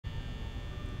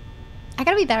I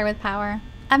gotta be better with power.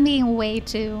 I'm being way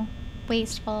too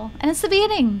wasteful. And it's the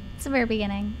beginning. It's the very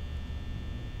beginning.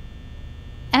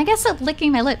 And I guess I'm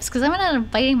licking my lips because I'm gonna end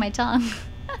up biting my tongue.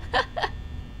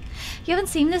 You haven't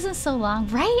seen this in so long,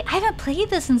 right? I haven't played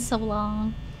this in so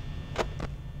long.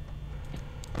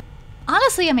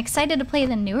 Honestly, I'm excited to play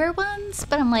the newer ones,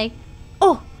 but I'm like,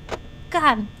 oh,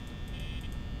 God.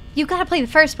 You gotta play the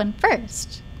first one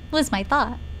first, was my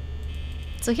thought.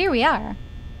 So here we are.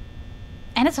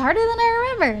 And it's harder than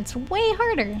I remember. It's way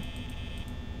harder.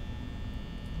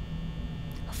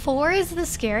 4 is the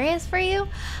scariest for you?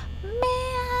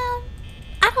 Man,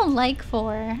 I don't like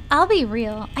 4. I'll be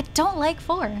real. I don't like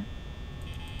 4.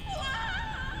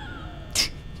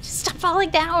 Stop falling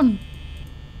down.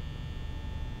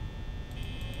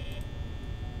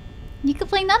 You could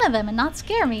play none of them and not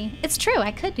scare me. It's true,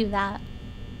 I could do that.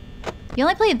 You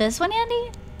only played this one,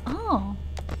 Andy? Oh.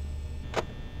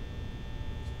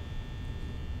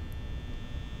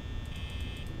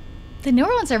 The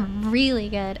newer ones are really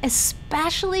good,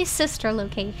 especially Sister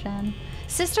Location.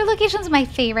 Sister Location's my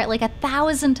favorite, like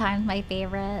 1,000 times my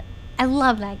favorite. I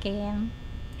love that game.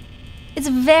 It's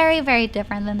very, very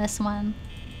different than this one.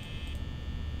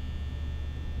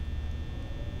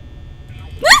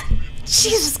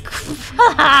 Jesus Christ!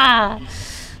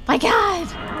 My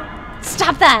God!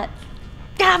 Stop that!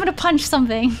 God, I'm gonna punch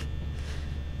something.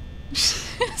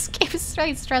 This game is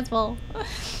so stressful.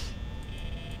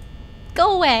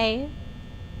 Go away.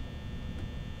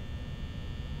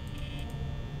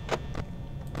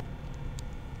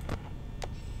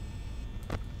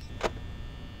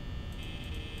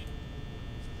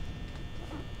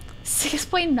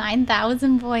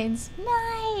 $6,900 points.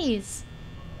 Nice.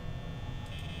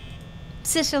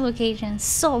 Sister Location,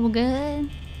 so good.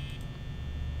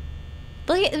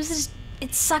 Look, it's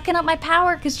sucking up my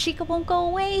power because Chica won't go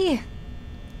away.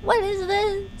 What is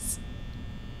this?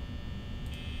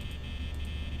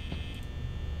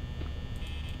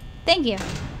 Thank you.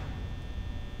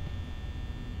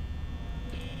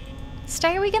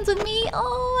 Start your weekends with me?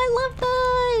 Oh, I love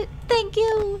that. Thank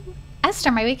you. I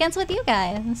start my weekends with you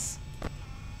guys.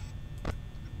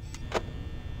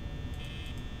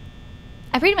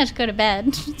 I pretty much go to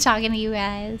bed talking to you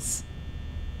guys.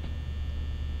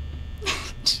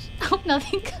 Hope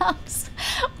nothing comes.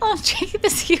 I'll drink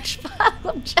this huge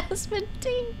bottle of jasmine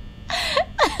tea.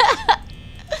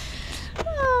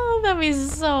 Oh, that'd be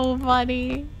so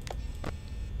funny.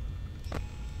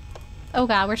 Oh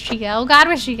God, where's Chica? Oh God,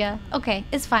 where's Chica? Okay,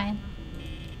 it's fine.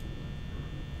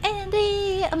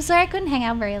 Andy, I'm sorry I couldn't hang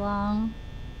out very long.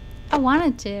 I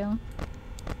wanted to.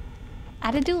 I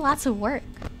had to do lots of work.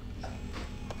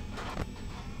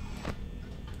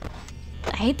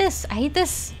 I hate this. I hate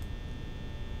this.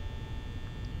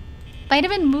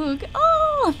 Vitamin Moog.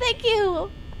 Oh, thank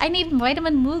you. I need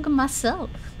Vitamin Moog myself.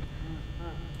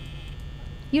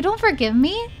 You don't forgive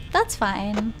me? That's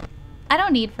fine. I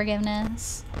don't need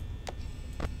forgiveness.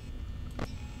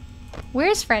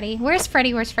 Where's Freddy? Where's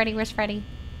Freddy? Where's Freddy? Where's Freddy?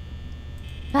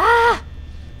 Ah!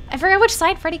 I forgot which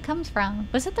side Freddy comes from.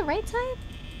 Was it the right side?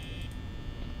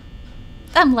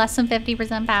 I'm less than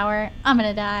 50% power. I'm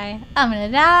gonna die. I'm gonna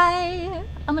die.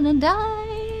 I'm gonna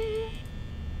die.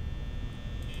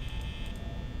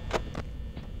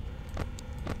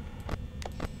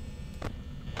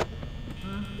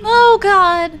 Oh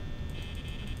God.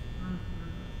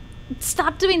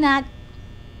 Stop doing that.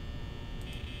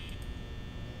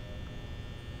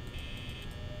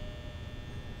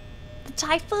 The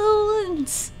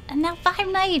typhoons. And now 5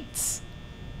 nights.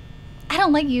 I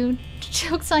don't like you.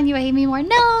 Joke's on you, I hate me more.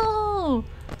 No!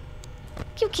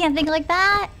 You can't think like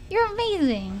that. You're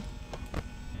amazing.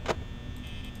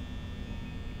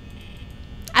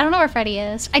 I don't know where Freddy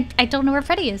is. I don't know where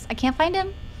Freddy is. I can't find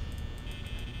him.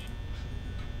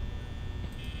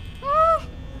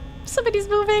 Somebody's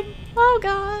moving. Oh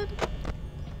God.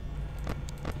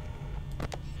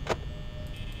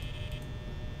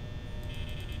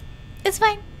 It's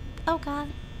fine. Oh God.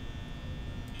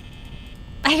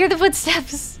 I hear the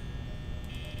footsteps.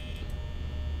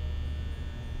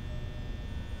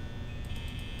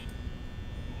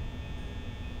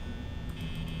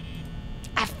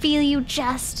 I feel you,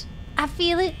 Just. I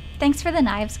feel it. Thanks for the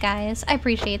knives, guys. I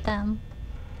appreciate them.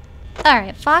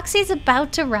 Alright, Foxy's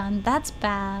about to run. That's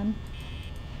bad.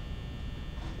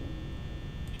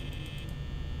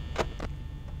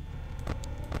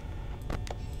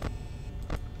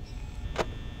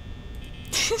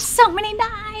 So many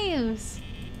knives!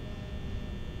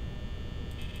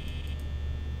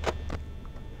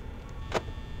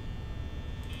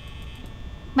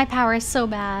 My power is so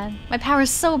bad. My power is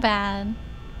so bad.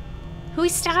 Who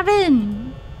is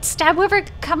stabbing? Stab whoever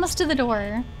comes to the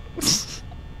door.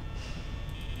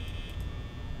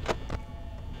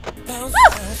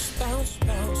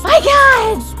 My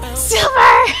God!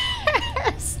 Silver!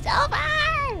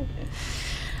 Silver!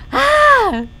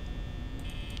 Ah!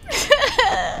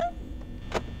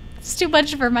 It's too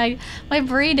much for my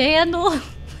brain to handle.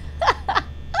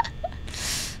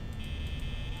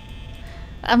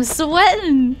 I'm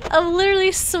sweating. I'm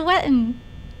literally sweating.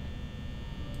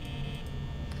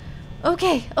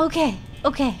 Okay, okay,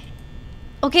 okay.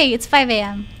 Okay, it's 5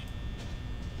 a.m.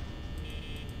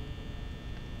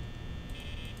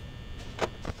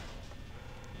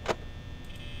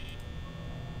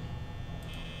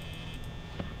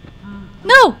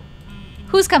 No!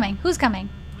 Who's coming? Who's coming?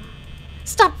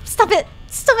 Stop! Stop it!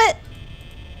 Stop it!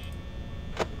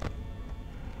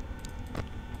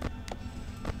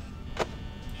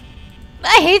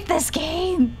 I hate this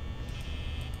game!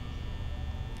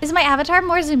 Is my avatar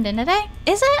more zoomed in today?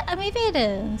 Is it? Maybe it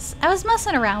is. I was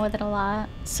messing around with it a lot,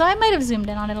 so I might have zoomed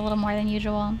in on it a little more than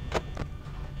usual.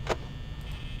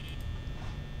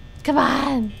 Come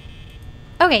on!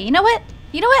 Okay, you know what?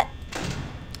 You know what?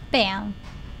 Bam.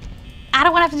 I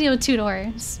don't want to have to deal with 2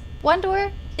 doors. 1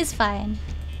 door is fine.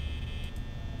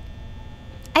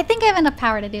 I think I have enough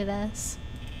power to do this.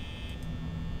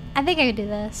 I think I could do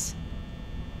this.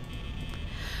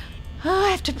 Oh, I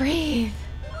have to breathe.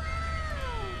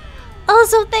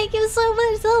 Also, thank you so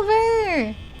much,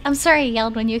 Silver! I'm sorry I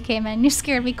yelled when you came in. You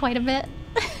scared me quite a bit.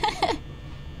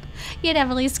 You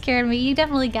definitely scared me. You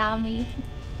definitely got me.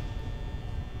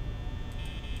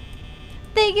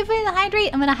 Thank you for the hydrate.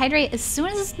 I'm gonna hydrate as soon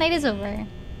as this night is over.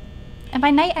 And by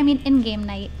night, I mean in-game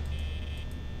night.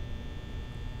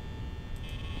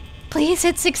 Please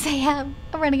hit 6 a.m.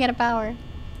 I'm running out of power.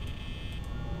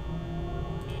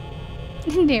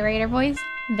 Narrator voice.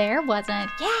 There wasn't.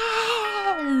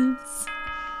 Yes!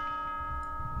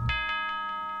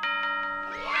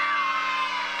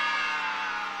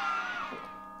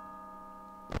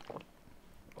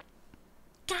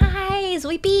 Guys,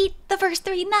 we beat the first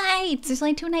 3 nights. There's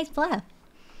only 2 nights left.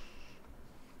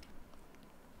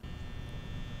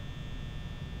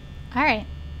 Alright.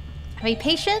 I'll be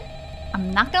patient.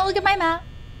 I'm not gonna look at my map.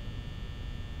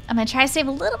 I'm gonna try to save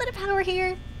a little bit of power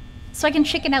here so I can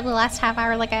chicken out the last half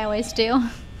hour like I always do.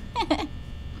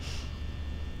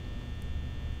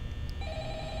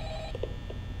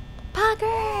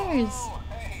 Poggers! Oh,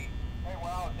 hey,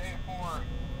 wow, day 4.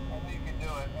 I think you can do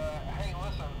it. Hey,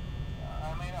 listen,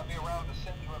 I may not be around to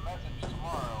send you a message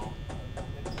tomorrow.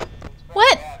 It's been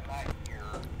What? a bad night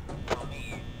here for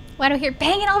me. Why do I hear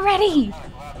banging already? I'm kind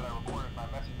of glad that I recorded my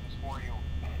messages for you.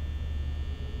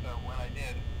 So when I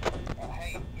did,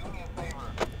 hey, do me a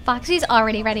favor. Foxy's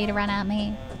already ready to run at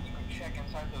me. You can check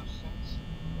inside those suits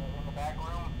in the back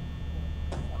room.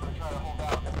 I'm gonna try to hold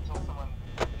out until someone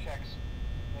checks.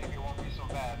 Maybe it won't be so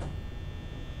bad.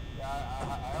 Yeah,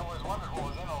 I always wondered what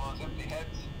was in all those empty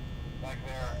heads back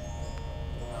there.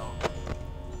 You know.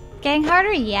 Getting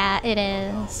harder? Yeah, it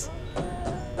is.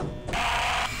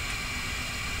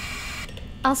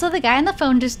 Also, the guy on the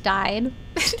phone just died.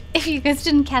 If you guys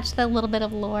didn't catch that little bit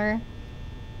of lore.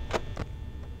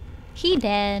 He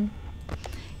did.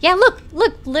 Yeah, look,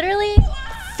 literally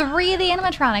 3 of the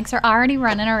animatronics are already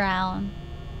running around.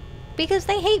 Because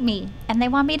they hate me, and they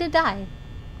want me to die.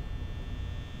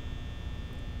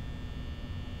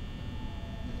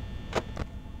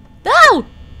 No!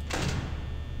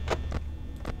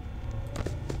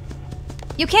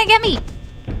 You can't get me!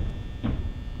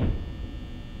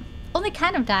 Only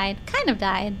kind of died. Kind of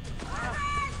died.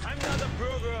 I'm not a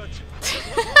burger.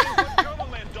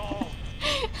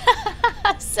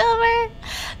 Silver!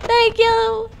 Thank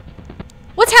you!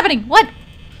 What's happening? What?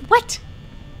 What?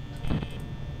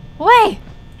 Wait!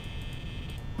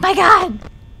 My God!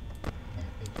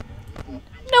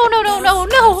 No, no, no, no,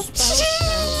 no!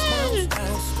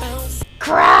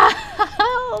 Crap!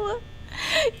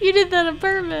 You did that on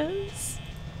purpose.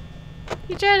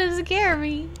 You tried to scare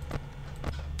me.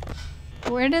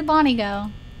 Where did Bonnie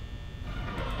go?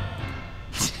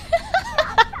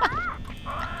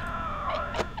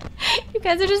 You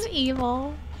guys are just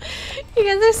evil. You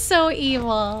guys are so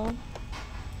evil.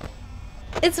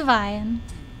 It's fine.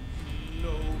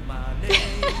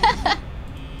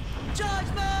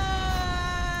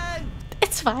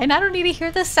 It's fine. I don't need to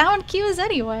hear the sound cues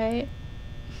anyway.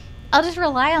 I'll just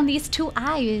rely on these 2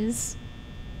 eyes.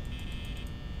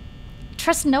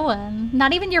 Trust no one,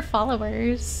 not even your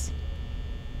followers.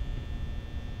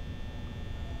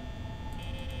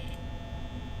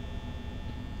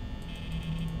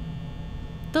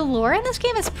 The lore in this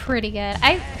game is pretty good.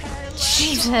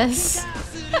 Jesus.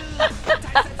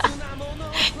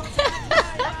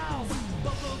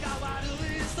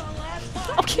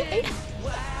 Okay.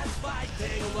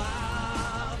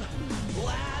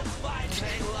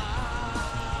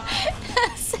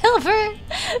 Silver,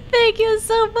 thank you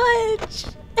so much.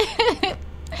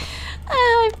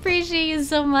 I appreciate you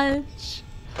so much.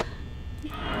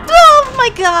 Oh my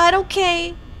god,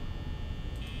 okay.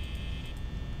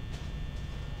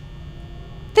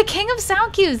 The king of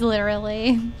sound cues,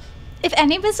 literally. If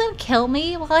anybody's gonna kill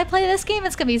me while I play this game,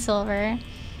 it's gonna be Silver.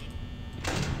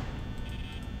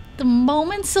 The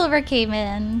moment Silver came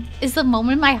in is the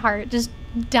moment my heart just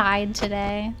died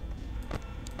today.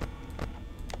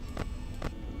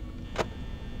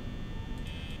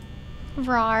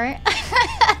 Rawr.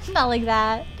 Not like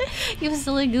that. You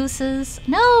silly gooses.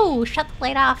 No! Shut the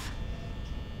light off.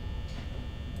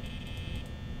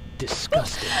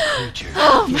 Disgusting creature.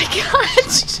 Oh my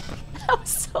gosh! That was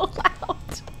so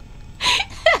loud.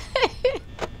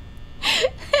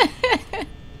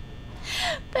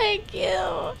 Thank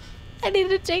you. I need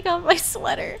to take off my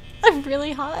sweater. I'm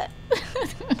really hot.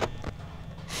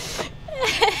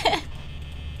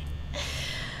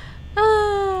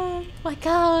 Oh my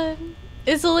god.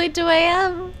 It's only 2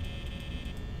 a.m.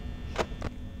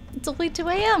 It's only 2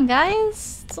 a.m.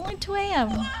 guys. It's only 2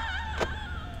 a.m.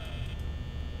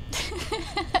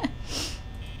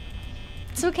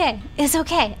 It's okay. It's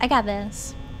okay. I got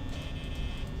this.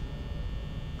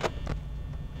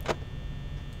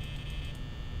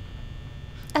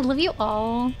 I love you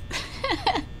all.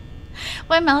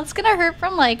 My mouth's gonna hurt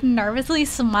from like nervously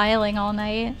smiling all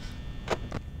night.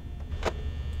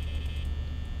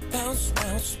 Bounce,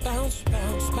 bounce, bounce,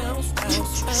 bounce, bounce,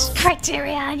 bounce, bounce.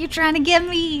 Criteria, you trying to get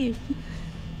me?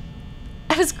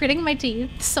 I was gritting my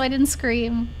teeth so I didn't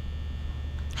scream.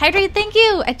 Hydrate, thank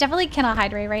you! I definitely cannot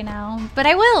hydrate right now, but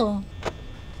I will.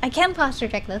 I can posture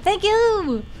check though, thank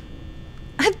you!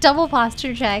 A double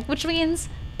posture check, which means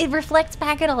it reflects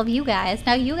back at all of you guys.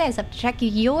 Now you guys have to check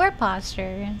your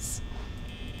postures.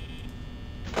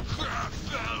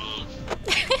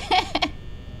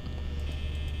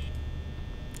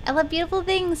 I love beautiful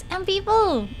things and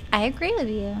people. I agree with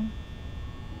you.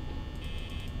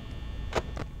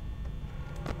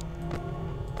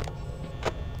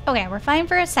 Okay, we're fine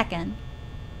for a second.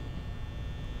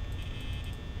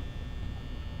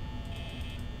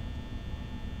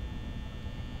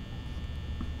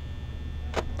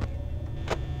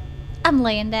 I'm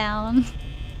laying down.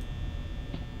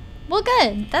 Well,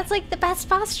 good. That's like the best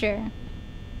posture.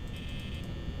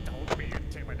 Don't be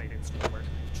intimidated, Stuart.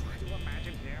 Try to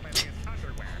imagine him in his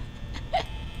underwear.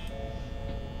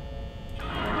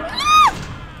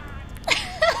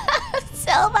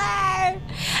 Silver!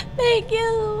 Thank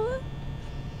you!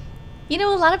 You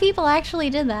know, a lot of people actually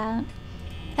did that.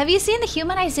 Have you seen the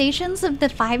humanizations of the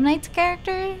Five Nights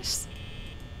characters?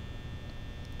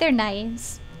 They're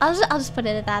nice. I'll just put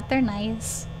it at that. They're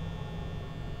nice.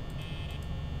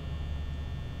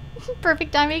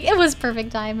 Perfect timing. It was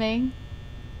perfect timing.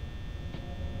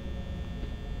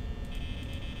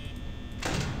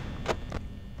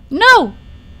 No!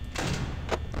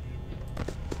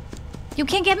 You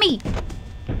can't get me!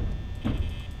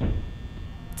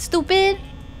 Stupid!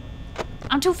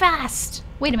 I'm too fast!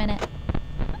 Wait a minute.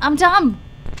 I'm dumb!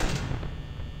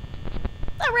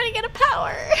 I'm running out of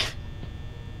power!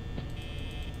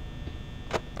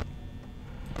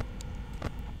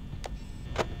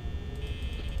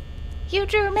 You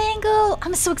drew a mango!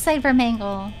 I'm so excited for a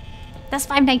mango. That's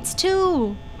Five Nights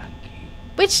too!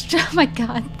 Which, oh my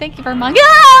god, thank you for mango!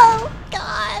 Oh,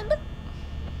 god!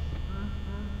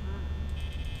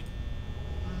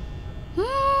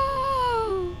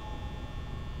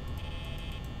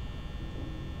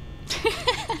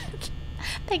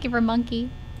 Thank you for monkey.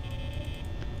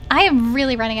 I am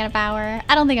really running out of power.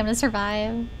 I don't think I'm gonna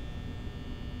survive.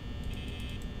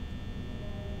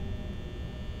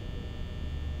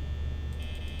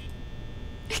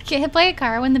 Get hit by a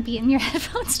car when the beat in your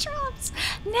headphones drops.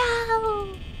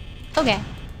 No! Okay.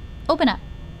 Open up.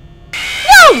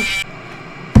 No!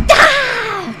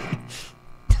 Ah!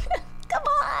 Come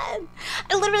on!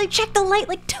 I literally checked the light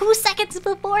like 2 seconds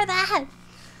before that.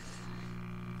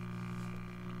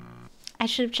 I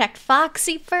should have checked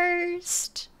Foxy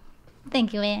first.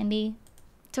 Thank you, Andy.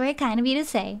 It's very kind of you to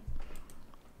say.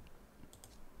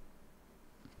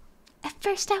 At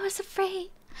first I was afraid.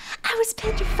 I was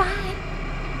petrified.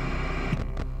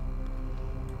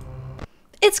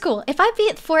 It's cool. If I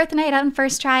beat 4th night on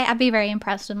first try, I'd be very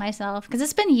impressed with myself. Because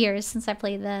it's been years since I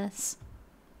played this.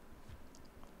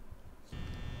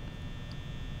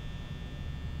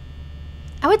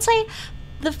 I would say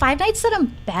the Five Nights that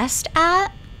I'm best at,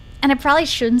 and I probably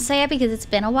shouldn't say it because it's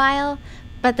been a while,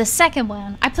 but the second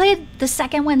one. I played the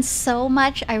second one so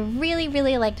much. I really,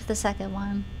 really liked the second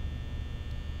one.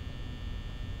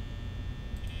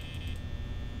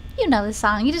 You know the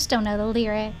song, you just don't know the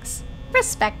lyrics.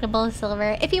 respectable,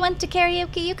 Silver. If you went to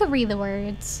karaoke, you could read the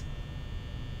words.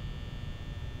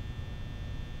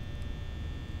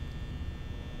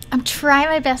 I'm trying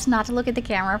my best not to look at the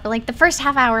camera for like the first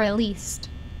half hour at least.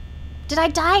 Did I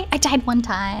die? I died one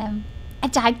time. I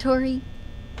died, Tori.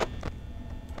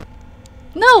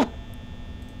 No!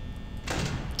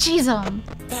 Jeez,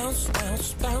 Bounce,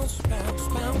 bounce, bounce, bounce,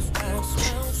 bounce, bounce,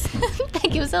 bounce.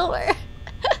 Thank you, Silver.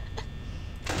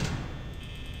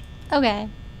 Okay.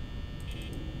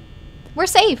 We're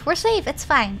safe. We're safe. It's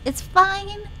fine. It's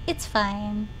fine. It's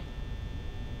fine.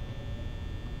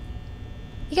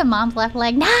 You got mom's left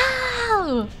leg.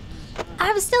 No!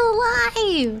 I'm still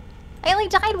alive. I only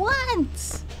died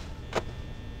once.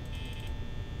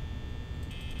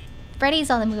 Freddy's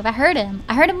on the move. I heard him.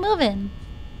 I heard him moving.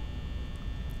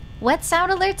 What sound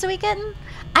alerts are we getting?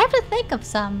 I have to think of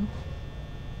some.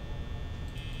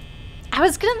 I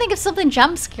was gonna think of something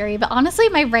jump scary, but honestly,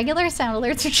 my regular sound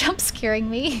alerts are jump scaring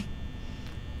me.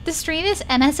 The stream is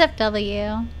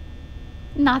NSFW.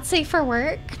 Not safe for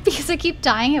work because I keep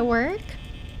dying at work.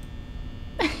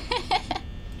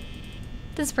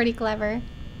 This is pretty clever.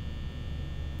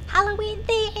 Halloween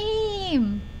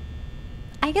theme!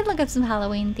 I could look up some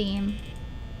Halloween theme.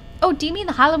 Oh, do you mean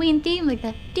the Halloween theme? Like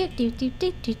the do do do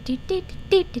do do do do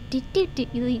do do do do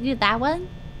do. You do that one?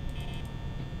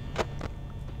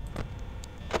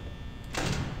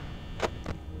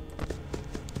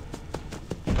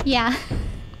 Yeah.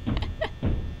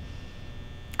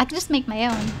 I could just make my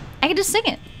own. I could just sing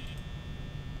it.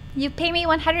 You pay me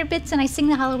 100 bits and I sing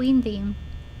the Halloween theme.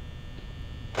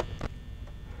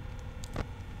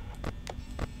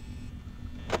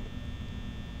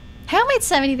 How am I at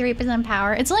 73%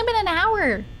 power? It's only been an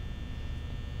hour.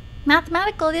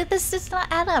 Mathematical, this does not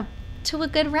add up to a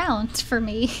good round for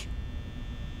me.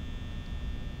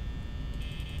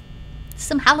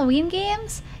 Some Halloween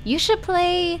games? You should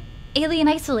play Alien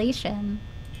Isolation.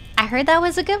 I heard that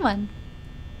was a good one.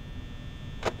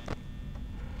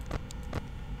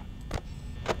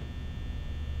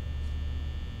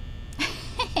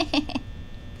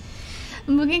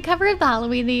 Mugen cover of the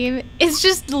Halloween theme is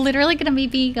just literally gonna be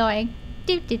me going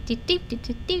do do do do do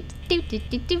do do do do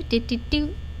do do do do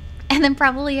do, and then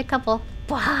probably a couple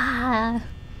wah.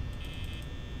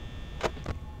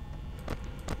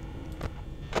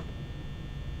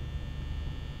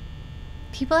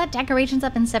 People had decorations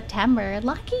up in September.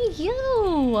 Lucky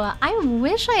you! I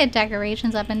wish I had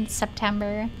decorations up in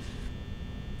September.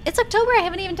 It's October, I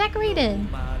haven't even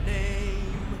decorated. My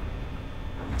name,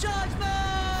 Judgment!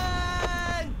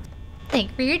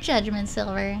 Thank you for your judgment,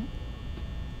 Silver.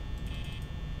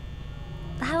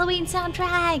 The Halloween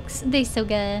soundtracks! They're so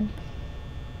good.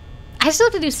 I still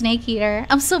have to do Snake Eater.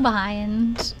 I'm so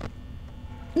behind.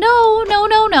 No, no,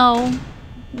 no, no.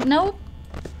 Nope.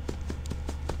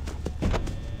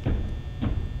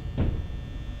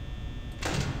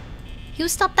 You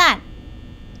stop that.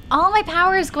 All my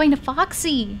power is going to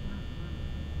Foxy.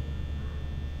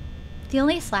 The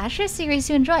only slasher series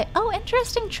you enjoy. Oh,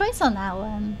 interesting choice on that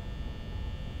one.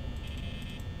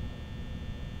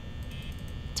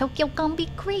 Tokyo gonna be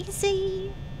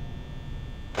crazy.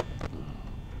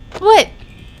 What?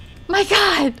 My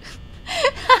god.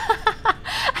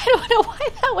 I don't know why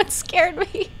that one scared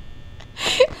me.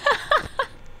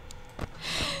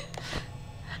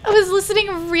 I was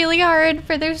listening really hard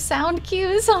for their sound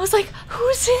cues. I was like,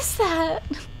 whose is that?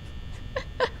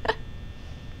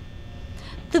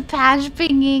 The patch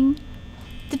pinging,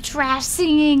 the trash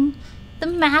singing, the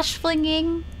mash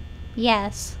flinging.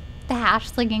 Yes, the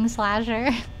hash slinging slasher.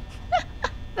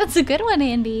 That's a good one,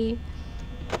 Andy.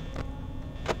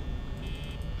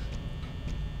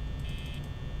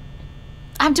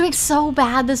 I'm doing so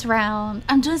bad this round.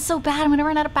 I'm doing so bad, I'm gonna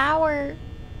run out of power.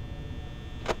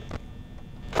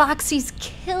 Foxy's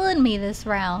killing me this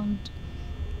round.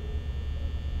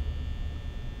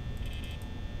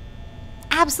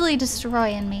 Absolutely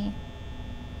destroying me.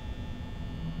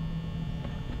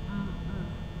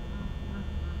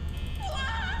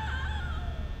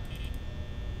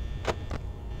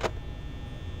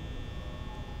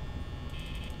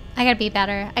 I gotta be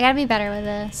better. I gotta be better with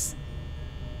this.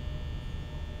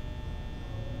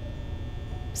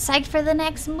 Psyched for the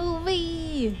next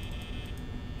movie.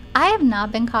 I have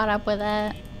not been caught up with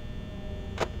it.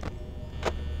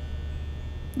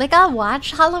 Like, I'll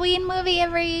watch Halloween movie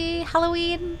every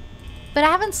Halloween, but I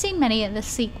haven't seen many of the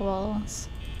sequels.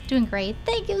 Doing great.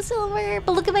 Thank you, Silver.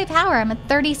 But look at my power. I'm at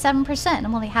 37%.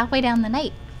 I'm only halfway down the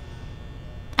night.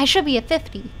 I should be at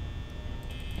 50.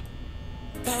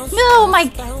 No, my...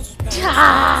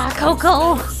 Ah,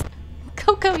 Coco.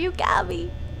 Coco, you got me.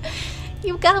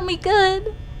 You got me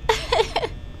good.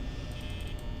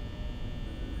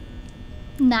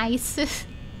 Nice.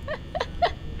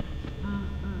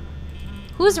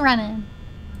 Who's running?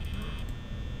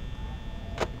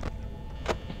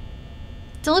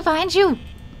 Don't look behind you!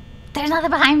 There's nothing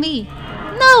behind me!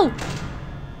 No!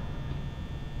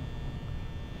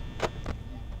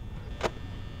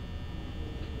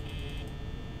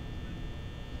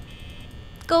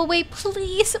 Go away,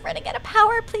 please! I'm running out of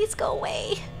power. Please go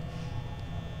away.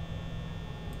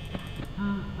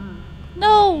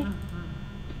 No!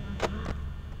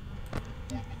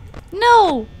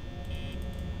 No!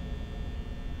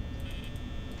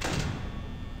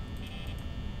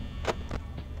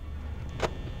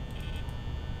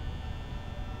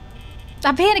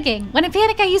 I'm panicking. When I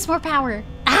panic, I use more power.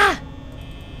 Ah!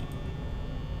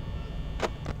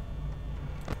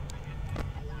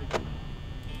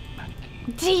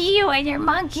 To you and your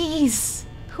monkeys.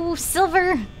 Ooh,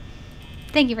 Silver.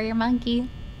 Thank you for your monkey.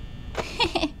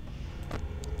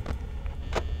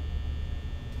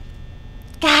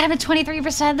 God, I'm at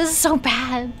 23%. This is so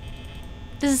bad.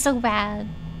 This is so bad.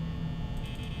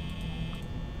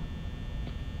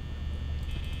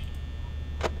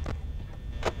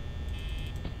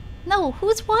 No,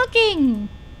 who's walking?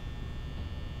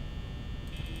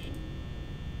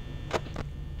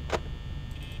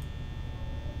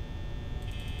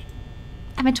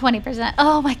 I'm at 20%.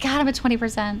 Oh my god, I'm at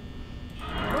 20%.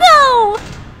 No!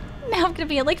 Now I'm gonna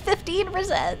be at like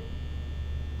 15%.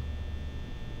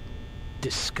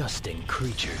 Disgusting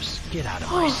creatures. Get out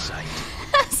of my sight.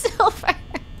 Silver.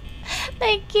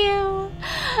 Thank you.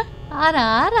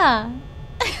 Ada.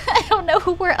 I don't know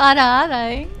who we're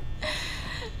Adaing.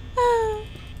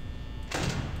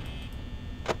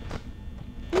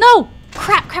 No!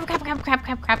 Crap.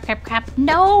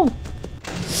 No!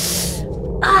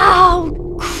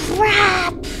 Oh,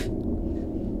 crap!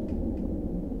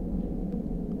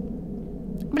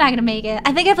 I'm not gonna make it.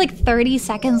 I think I have like 30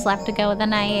 seconds left to go of the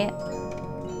night.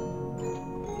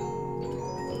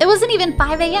 It wasn't even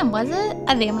 5 a.m., was it?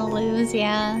 I think I'm gonna lose,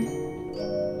 yeah.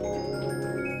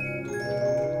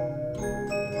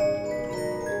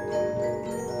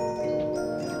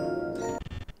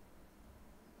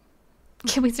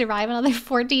 Can we survive another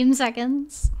 14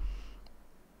 seconds?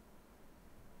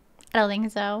 I don't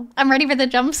think so. I'm ready for the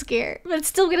jump scare, but it's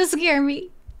still gonna scare me.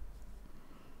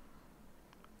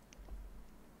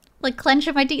 Like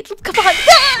clenching my teeth. Come on!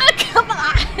 Ah, come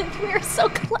on! We were so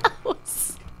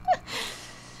close.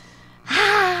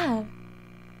 Ah.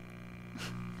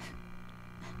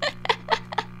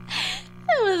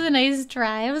 That was a nice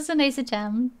try. It was a nice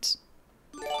attempt.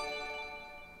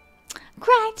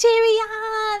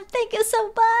 Criterion! Thank you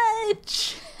so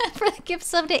much for the gift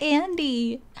sub to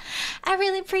Andy. I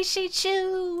really appreciate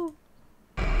you.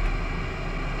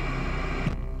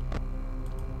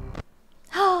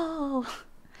 Oh,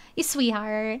 you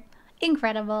sweetheart.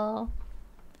 Incredible.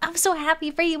 I'm so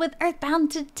happy for you with Earthbound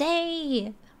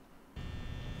today.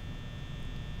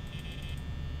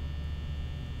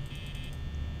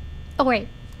 Oh wait,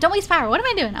 don't waste power. What am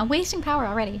I doing? I'm wasting power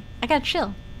already. I gotta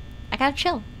chill.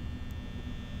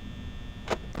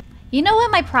 You know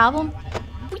what my problem?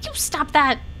 Would you stop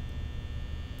that?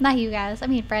 Not you guys, I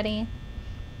mean Freddy.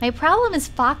 My problem is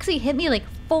Foxy hit me like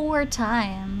 4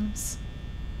 times.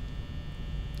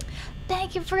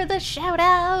 Thank you for the shout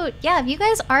out. Yeah, if you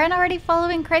guys aren't already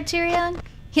following Criterion,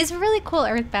 he's a really cool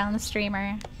Earthbound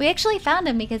streamer. We actually found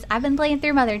him because I've been playing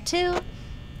through Mother 2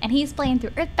 and he's playing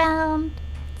through Earthbound.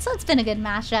 So it's been a good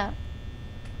mashup.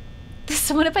 There's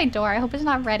someone at my door. I hope it's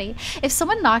not Freddy. If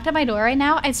someone knocked at my door right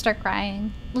now, I'd start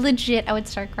crying. Legit, I would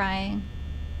start crying.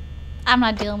 I'm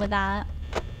not dealing with that.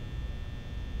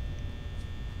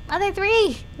 Mother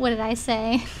 3! What did I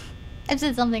say? I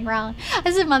said something wrong.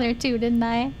 I said Mother 2, didn't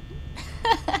I?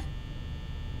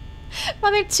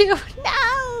 Mother 2,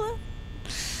 no!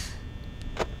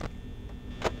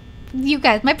 You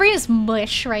guys, my brain is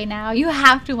mush right now. You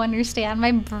have to understand.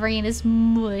 My brain is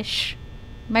mush.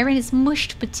 My brain is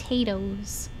mushed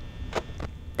potatoes.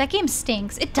 That game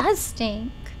stinks. It does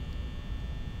stink.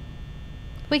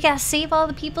 We gotta save all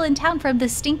the people in town from the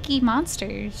stinky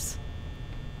monsters.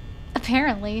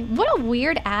 Apparently. What a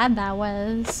weird ad that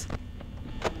was.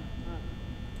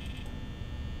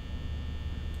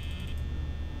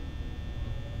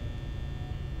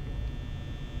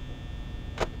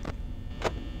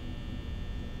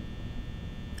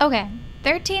 Okay,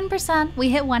 13%, we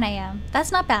hit 1 a.m.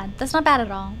 That's not bad. That's not bad at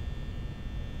all.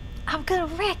 I'm gonna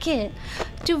wreck it.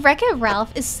 Dude, Wreck-It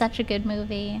Ralph is such a good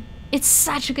movie. It's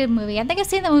such a good movie. I think I've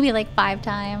seen the movie like 5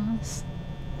 times.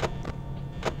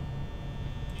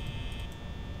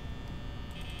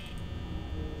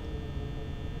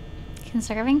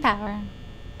 Conserving power.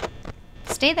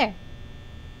 Stay there.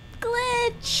 Glenn!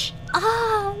 Stitch!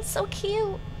 Ah, so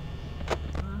cute.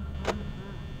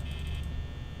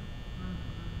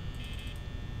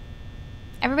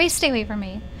 Everybody stay away from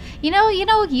me. You know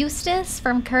Eustace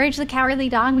from Courage the Cowardly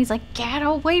Dog? He's like, get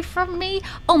away from me.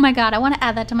 Oh my god, I want to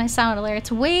add that to my sound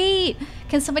alerts. Wait,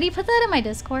 can somebody put that in my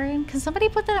Discord? Can somebody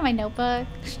put that in my notebook?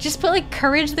 Just put like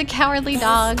Courage the Cowardly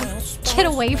Dog. Get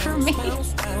away from me.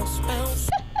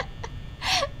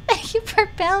 Thank you for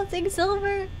bouncing,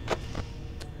 Silver.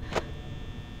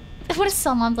 What if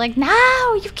someone's like,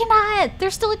 no, you cannot.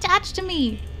 They're still attached to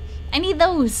me. I need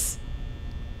those.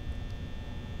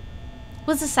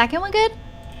 Was the second one good?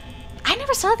 I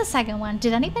never saw the second one.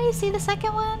 Did anybody see the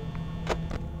second one?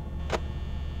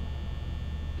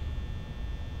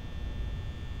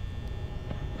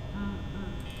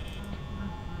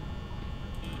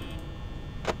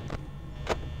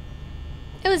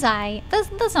 It was I.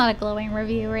 That's not a glowing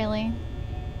review, really.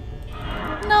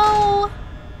 No.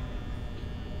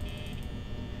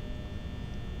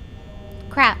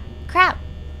 Crap. Crap.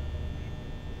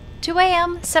 2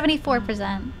 a.m.,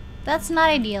 74%. That's not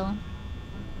ideal.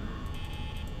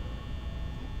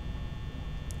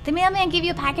 The mailman gave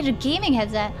you a package of gaming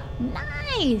headset.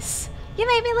 Nice! You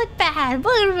made me look bad.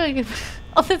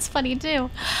 Oh, that's funny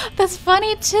too. That's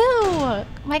funny too. Oh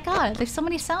my god, there's so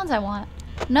many sounds I want.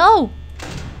 No!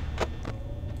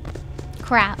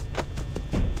 Crap.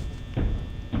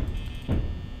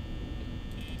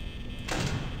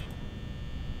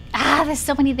 Ah, there's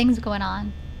so many things going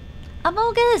on.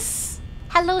 Amogus!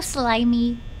 Hello,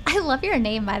 Slimy. I love your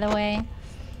name, by the way.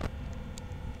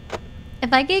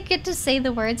 If I could get to say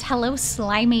the words hello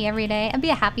slimy every day, I'd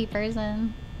be a happy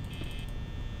person.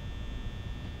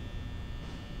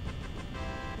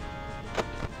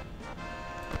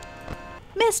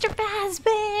 Mr.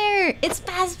 Fazbear! It's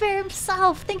Fazbear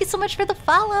himself! Thank you so much for the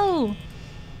follow!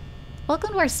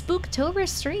 Welcome to our Spooktober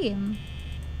stream.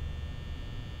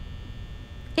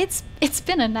 It's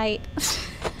been a night.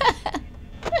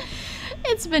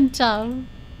 It's been tough.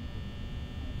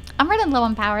 I'm running low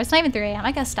on power. It's not even 3 a.m.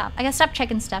 I gotta stop. I gotta stop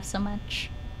checking stuff so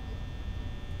much.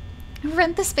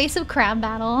 Rent the space of crab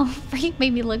battle. You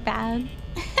made me look bad.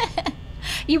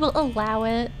 You will allow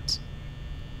it.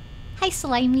 Hi,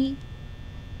 Slimy.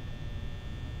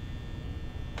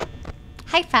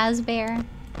 Hi, Fazbear.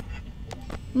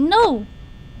 No!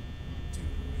 Do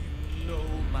you know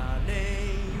my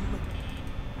name?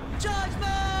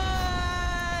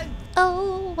 Judgment!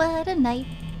 Oh, what a night.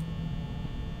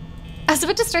 I was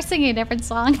about to start singing a different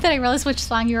song, then I realized which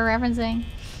song you were referencing.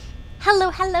 Hello,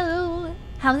 hello.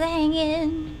 How's it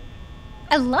hanging?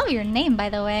 I love your name, by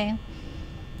the way.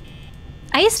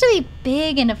 I used to be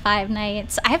big into Five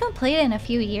Nights. I haven't played it in a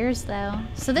few years, though.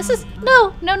 So this is...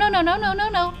 No! No, no, no, no, no, no,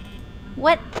 no.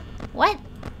 What? What?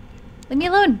 Leave me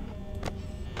alone.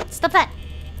 Stop that.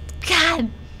 God.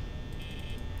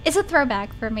 It's a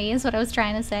throwback for me, is what I was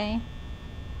trying to say.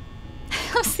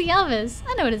 How's the office?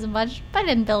 I know it isn't much, but I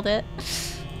didn't build it.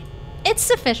 It's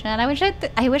sufficient. I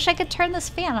wish I could turn this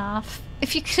fan off.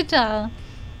 If you could,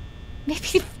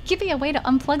 maybe give me a way to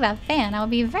unplug that fan, I would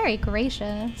be very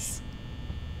gracious.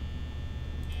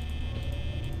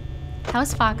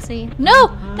 How's Foxy? No!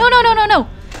 No, no, no, no, no!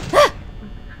 Ah!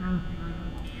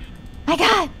 My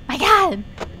god! My god!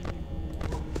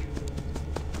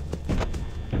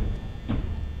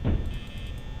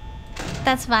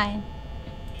 That's fine.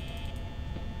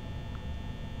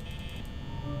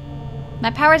 My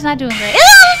power's not doing great.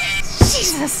 Ah!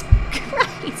 Jesus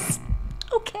Christ.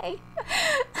 Okay.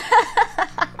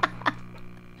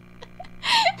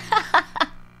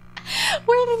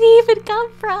 Where did he even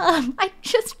come from? I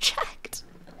just checked.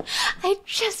 I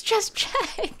just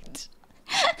checked.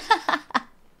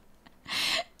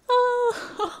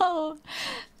 Oh,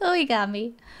 he got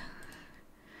me.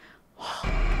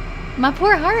 My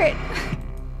poor heart.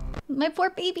 My poor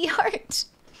baby heart.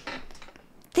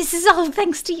 This is all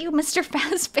thanks to you, Mr.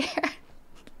 Fazbear.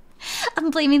 I'm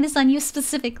blaming this on you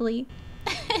specifically.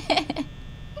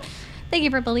 Thank you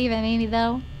for believing in me,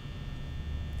 though.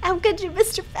 How could you,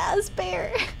 Mr.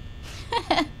 Fazbear?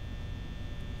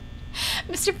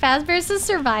 Mr. Fazbear says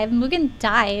survive. Mugen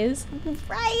dies.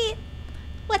 Right?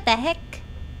 What the heck?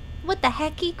 What the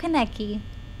hecky kaneki?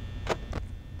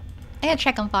 I gotta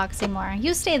check on Foxy more.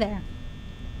 You stay there.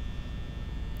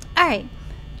 Alright.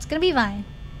 It's gonna be fine.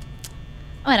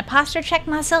 I'm gonna posture check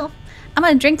myself. I'm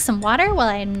gonna drink some water while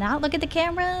I not look at the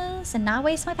cameras and not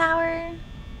waste my power.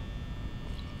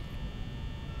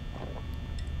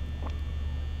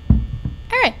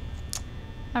 Alright.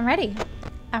 I'm ready.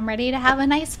 I'm ready to have a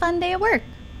nice fun day at work.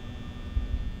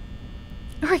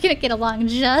 We're gonna get along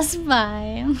just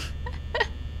fine.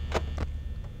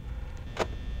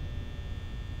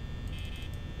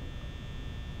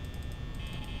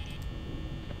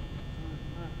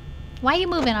 Why are you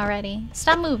moving already?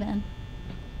 Stop moving.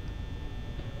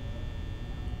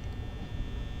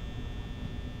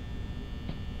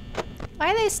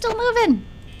 Why are they still moving?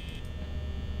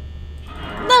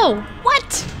 No!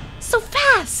 What? So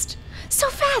fast! So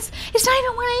fast! It's not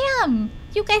even 1 a.m.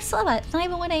 You guys saw that. It's not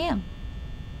even 1 a.m.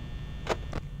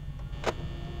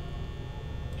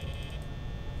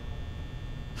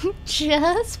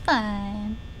 Just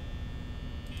fine.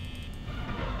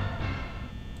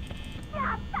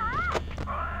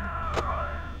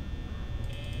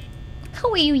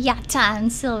 Who are you, Yatta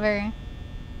and Silver?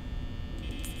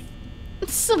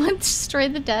 Someone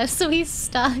destroyed the desk, so he's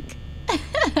stuck.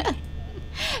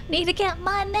 Need to get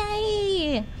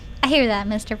money! I hear that,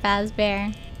 Mr.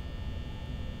 Fazbear.